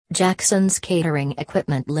Jackson's Catering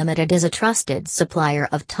Equipment Limited is a trusted supplier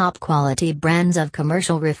of top-quality brands of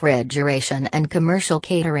commercial refrigeration and commercial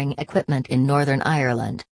catering equipment in Northern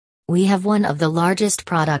Ireland. We have one of the largest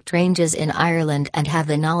product ranges in Ireland and have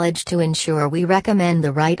the knowledge to ensure we recommend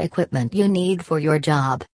the right equipment you need for your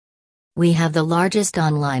job. We have the largest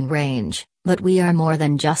online range, but we are more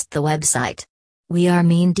than just the website. We are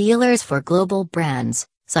main dealers for global brands,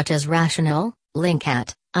 such as Rational,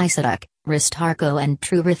 Linkat, Isoduc, Ristarco and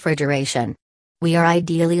True Refrigeration. We are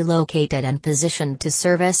ideally located and positioned to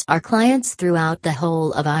service our clients throughout the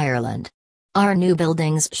whole of Ireland. Our new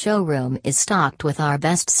building's showroom is stocked with our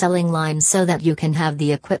best-selling line so that you can have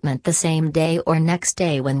the equipment the same day or next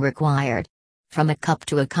day when required. From a cup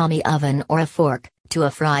to a commie oven or a fork, to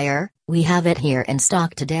a fryer, we have it here in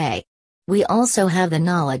stock today. We also have the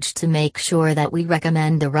knowledge to make sure that we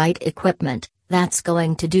recommend the right equipment that's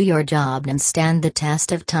going to do your job and stand the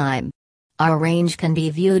test of time. Our range can be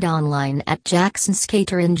viewed online at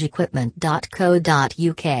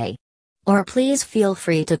jacksonscateringequipment.co.uk. Or please feel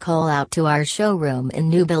free to call out to our showroom in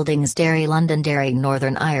New Buildings Derry, Londonderry,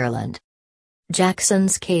 Northern Ireland.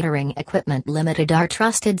 Jackson's Catering Equipment Limited are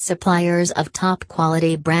trusted suppliers of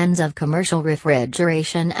top-quality brands of commercial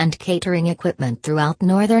refrigeration and catering equipment throughout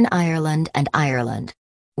Northern Ireland and Ireland.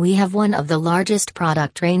 We have one of the largest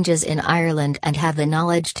product ranges in Ireland and have the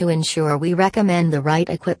knowledge to ensure we recommend the right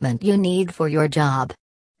equipment you need for your job.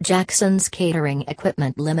 Jackson's Catering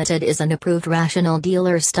Equipment Limited is an approved Rational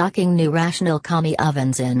dealer stocking new Rational commie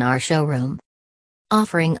ovens in our showroom.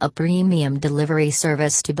 Offering a premium delivery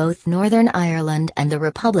service to both Northern Ireland and the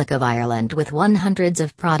Republic of Ireland with hundreds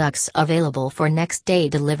of products available for next-day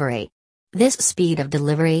delivery. This speed of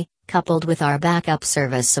delivery, coupled with our backup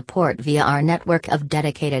service support via our network of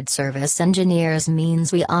dedicated service engineers,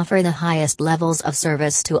 means we offer the highest levels of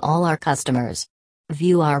service to all our customers.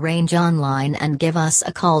 View our range online and give us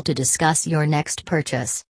a call to discuss your next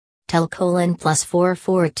purchase. Tel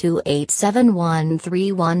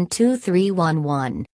 +442871312311